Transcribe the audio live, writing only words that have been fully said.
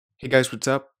Hey guys, what's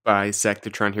up?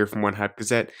 Sectatron here from OneHive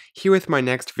Gazette, here with my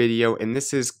next video, and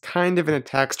this is kind of an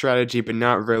attack strategy, but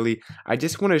not really. I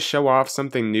just want to show off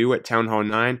something new at Town Hall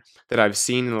 9 that I've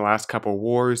seen in the last couple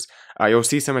wars. You'll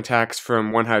see some attacks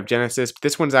from OneHive Genesis, but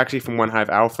this one's actually from OneHive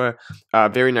Alpha.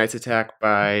 Very nice attack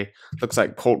by, looks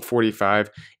like Colt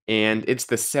 45, and it's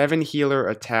the 7 healer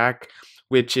attack,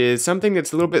 which is something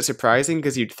that's a little bit surprising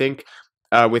because you'd think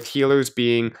with healers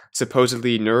being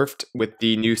supposedly nerfed with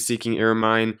the new Seeking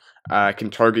Ermine can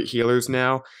target healers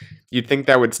now, you'd think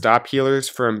that would stop healers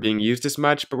from being used as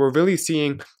much, but we're really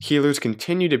seeing healers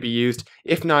continue to be used,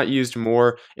 if not used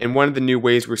more, and one of the new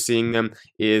ways we're seeing them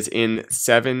is in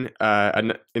in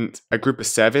a group of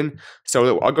 7.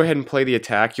 So I'll go ahead and play the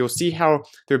attack. You'll see how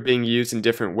they're being used in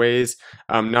different ways.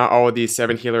 Not all of these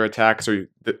 7 healer attacks are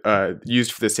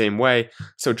used for the same way.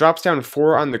 So drops down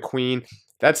 4 on the queen.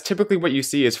 That's typically what you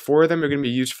see is 4 of them are going to be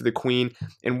used for the queen.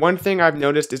 And one thing I've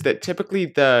noticed is that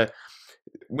typically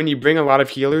when you bring a lot of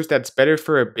healers, that's better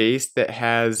for a base that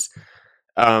has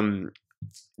the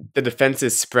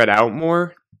defenses spread out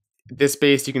more. This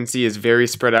base you can see is very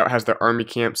spread out, has the army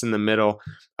camps in the middle.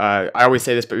 I always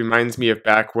say this, but it reminds me of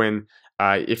back when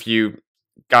if you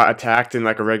got attacked in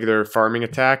like a regular farming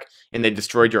attack and they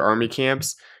destroyed your army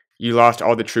camps, you lost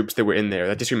all the troops that were in there.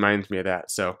 That just reminds me of that.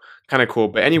 So kind of cool.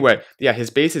 But anyway, yeah, his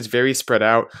base is very spread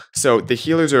out. So the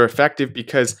healers are effective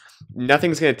because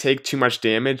nothing's going to take too much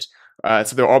damage.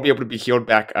 So they'll all be able to be healed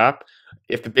back up.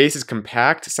 If the base is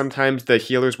compact, sometimes the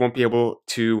healers won't be able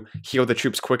to heal the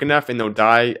troops quick enough and they'll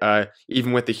die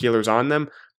even with the healers on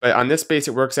them. But on this base,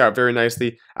 it works out very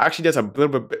nicely. Actually does a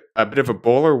bit of a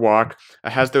bowler walk.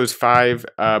 It has those 5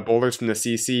 bowlers from the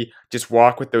CC just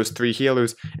walk with those 3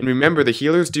 healers. And remember, the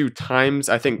healers do times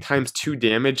 2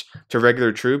 damage to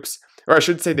regular troops. Or I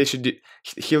should say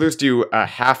healers do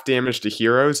half damage to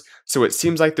heroes, so it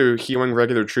seems like they're healing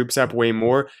regular troops up way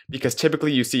more, because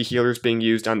typically you see healers being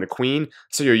used on the queen,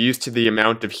 so you're used to the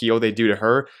amount of heal they do to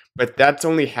her, but that's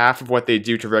only half of what they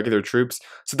do to regular troops,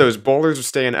 so those bowlers are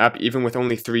staying up even with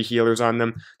only 3 healers on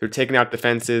them. They're taking out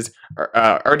defenses.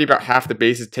 Already about half the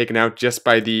base is taken out just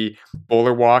by the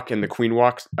bowler walk and the queen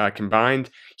walk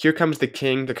combined. Here comes the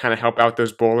king to kind of help out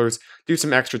those bowlers, do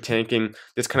some extra tanking,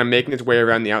 just kind of making its way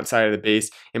around the outside of the base.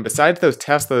 And besides those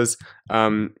Teslas,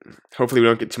 hopefully we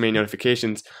don't get too many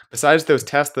notifications, besides those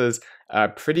Teslas,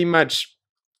 pretty much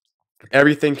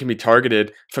everything can be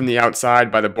targeted from the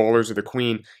outside by the bowlers or the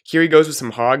queen. Here he goes with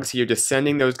some hogs here, just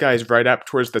sending those guys right up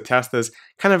towards the Teslas.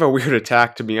 Kind of a weird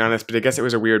attack, to be honest, but I guess it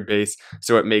was a weird base,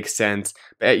 so it makes sense.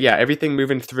 But yeah, everything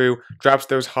moving through, drops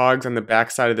those hogs on the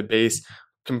backside of the base,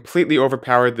 completely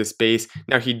overpowered this base.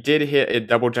 Now he did hit a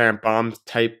double giant bomb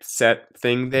type set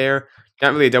thing there.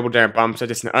 Not really a double giant bomb set,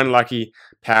 just an unlucky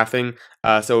pathing.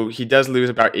 So he does lose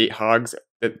about 8 hogs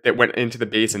that went into the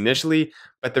base initially,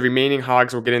 but the remaining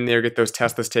hogs will get in there, get those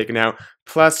Teslas taken out.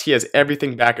 Plus, he has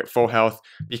everything back at full health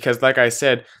because, like I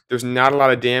said, there's not a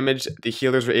lot of damage. The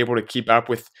healers were able to keep up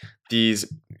with these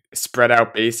spread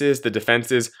out bases. The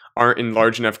defenses aren't in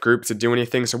large enough groups to do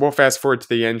anything, so we'll fast forward to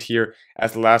the end here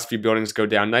as the last few buildings go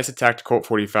down. Nice attack to Colt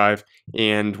 45,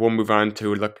 and we'll move on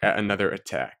to look at another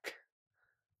attack.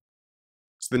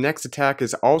 So the next attack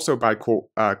is also by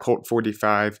Colt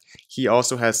 45. He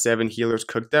also has 7 healers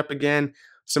cooked up again.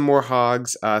 Some more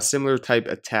hogs, similar type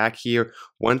attack here.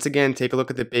 Once again, take a look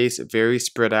at the base, very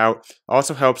spread out.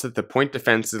 Also helps that the point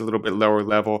defense is a little bit lower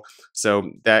level,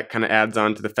 so that kind of adds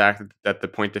on to the fact that the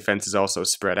point defense is also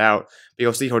spread out. But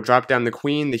you'll see he'll drop down the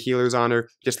queen, the healers on her.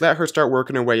 Just let her start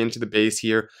working her way into the base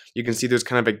here. You can see there's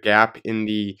kind of a gap in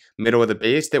the middle of the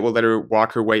base that will let her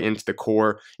walk her way into the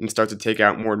core and start to take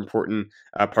out more important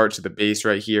parts of the base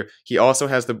right here. He also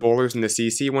has the bowlers and the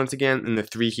CC once again, and the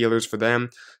 3 healers for them.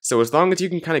 So as long as you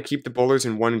can kind of keep the bowlers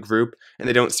in one group and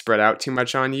they don't spread out too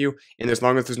much on you, and as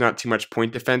long as there's not too much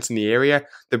point defense in the area,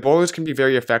 the bowlers can be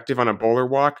very effective on a bowler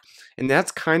walk. And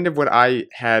that's kind of what I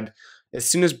had as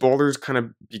soon as bowlers kind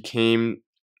of became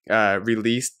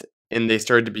released and they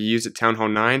started to be used at Town Hall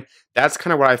 9. That's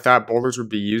kind of what I thought bowlers would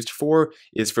be used for,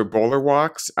 is for bowler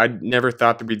walks. I never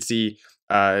thought that we'd see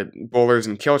bowlers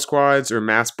in kill squads or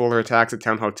mass bowler attacks at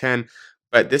Town Hall 10,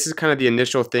 but this is kind of the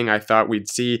initial thing I thought we'd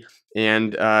see,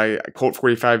 and Colt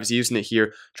 45 is using it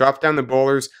here. Drop down the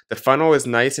bowlers. The funnel is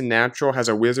nice and natural, has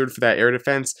a wizard for that air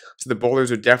defense, so the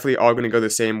bowlers are definitely all going to go the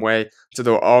same way, so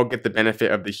they'll all get the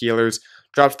benefit of the healers.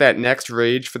 Drops that next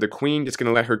rage for the queen, just going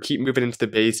to let her keep moving into the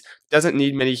base. Doesn't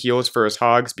need many heals for his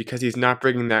hogs because he's not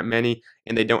bringing that many,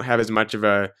 and they don't have as much of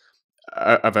a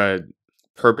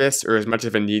purpose or as much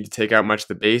of a need to take out much of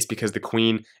the base because the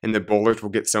queen and the bowlers will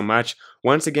get so much.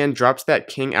 Once again, drops that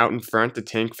king out in front to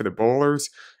tank for the bowlers.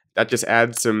 That just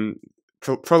adds some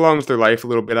prolongs their life a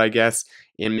little bit, I guess,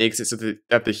 and makes it so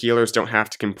that the healers don't have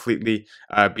to completely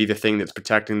be the thing that's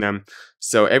protecting them.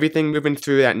 So everything moving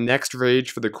through that next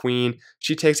rage for the queen.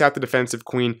 She takes out the defensive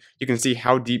queen. You can see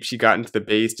how deep she got into the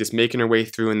base, just making her way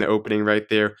through in the opening right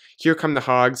there. Here come the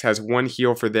hogs, has one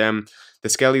heal for them. The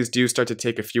skellies do start to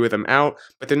take a few of them out,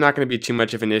 but they're not going to be too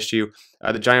much of an issue.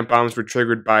 The giant bombs were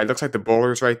triggered by, it looks like the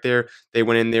bowlers right there. They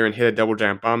went in there and hit a double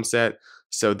giant bomb set.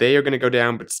 So they are going to go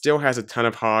down, but still has a ton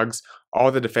of hogs.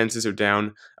 All the defenses are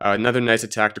down. Another nice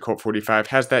attack to Colt 45.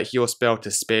 Has that heal spell to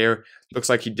spare. Looks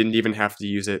like he didn't even have to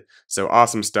use it. So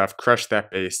awesome stuff. Crushed that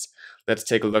base. Let's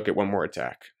take a look at one more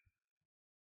attack.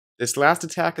 This last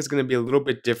attack is going to be a little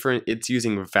bit different. It's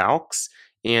using Valks,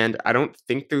 and I don't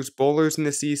think there's bowlers in the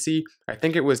CC. I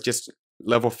think it was just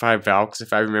level 5 Valks,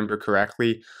 if I remember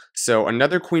correctly. So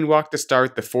another queen walk to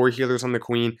start, the 4 healers on the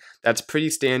queen. That's pretty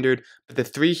standard, but the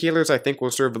 3 healers I think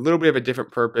will serve a little bit of a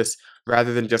different purpose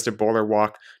rather than just a bowler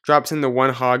walk. Drops in the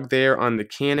 1 hog there on the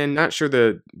cannon. Not sure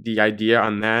the idea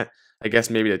on that. I guess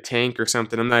maybe the tank or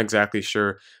something. I'm not exactly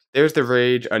sure. There's the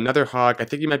rage, another hog. I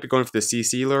think you might be going for the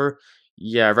CC lure.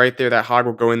 Yeah, right there, that hog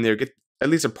will go in there, get at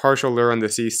least a partial lure on the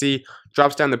CC,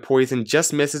 drops down the poison,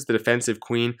 just misses the defensive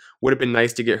queen. Would have been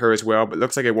nice to get her as well, but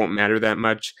looks like it won't matter that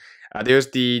much. There's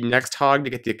the next hog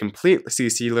to get the complete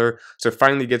CC lure, so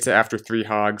finally gets it after 3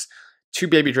 hogs. 2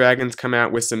 baby dragons come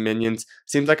out with some minions.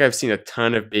 Seems like I've seen a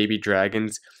ton of baby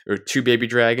dragons, or 2 baby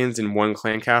dragons in 1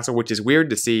 clan castle, which is weird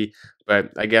to see,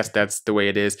 but I guess that's the way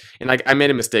it is. And I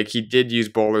made a mistake. He did use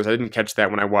bowlers. I didn't catch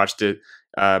that when I watched it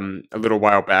a little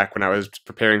while back when I was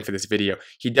preparing for this video.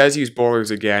 He does use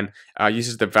bowlers again,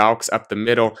 uses the Valks up the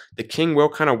middle. The king will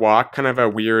kind of walk, kind of a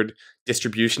weird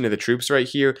distribution of the troops right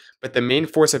here, but the main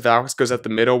force of Valks goes up the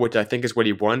middle, which I think is what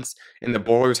he wants, and the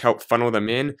bowlers help funnel them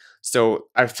in. So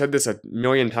I've said this a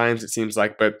million times, it seems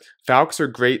like, but Valks are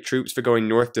great troops for going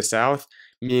north to south,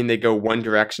 meaning they go one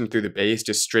direction through the base,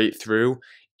 just straight through.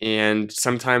 And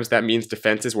sometimes that means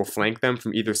defenses will flank them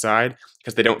from either side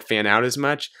because they don't fan out as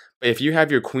much. But if you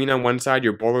have your queen on one side,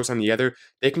 your bowlers on the other,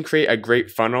 they can create a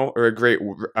great funnel or a great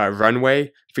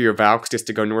runway for your Valks just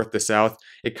to go north to south.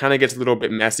 It kind of gets a little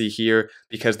bit messy here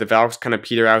because the Valks kind of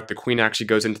peter out. The queen actually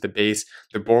goes into the base.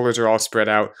 The bowlers are all spread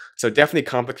out. So it definitely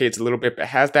complicates a little bit, but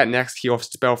has that next heal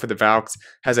spell for the Valks,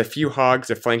 has a few hogs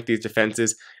to flank these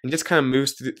defenses, and just kind of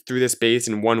moves through this base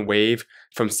in one wave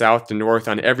from south to north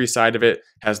on every side of it.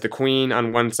 Has the queen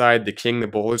on one side, the king, the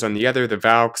bowlers on the other, the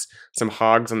Valks, some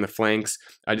hogs on the flanks.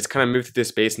 I just kind of move through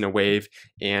this base in a wave.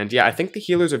 And yeah, I think the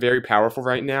healers are very powerful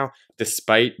right now,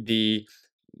 despite the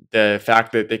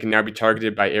fact that they can now be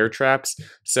targeted by air traps.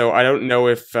 So I don't know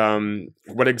if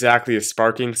what exactly is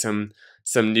sparking some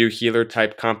new healer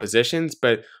type compositions,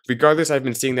 but regardless, I've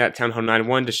been seeing that Town Hall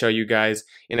 9-1 to show you guys.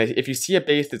 And if you see a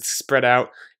base that's spread out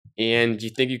and you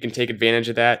think you can take advantage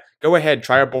of that, go ahead,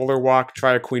 try a bowler walk,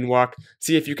 try a queen walk,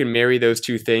 see if you can marry those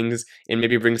two things and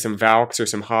maybe bring some Valks or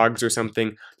some hogs or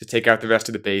something to take out the rest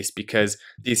of the base, because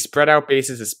these spread out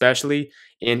bases especially,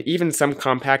 and even some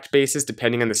compact bases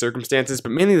depending on the circumstances,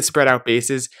 but mainly the spread out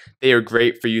bases, they are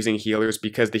great for using healers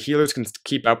because the healers can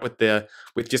keep up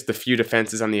with just the few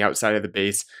defenses on the outside of the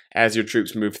base as your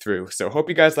troops move through. So hope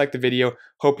you guys liked the video,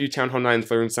 hope you Town Hall 9s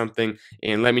learned something,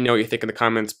 and let me know what you think in the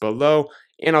comments below,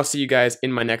 and I'll see you guys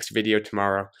in my next video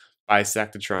tomorrow. Bye,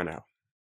 Sectatron out.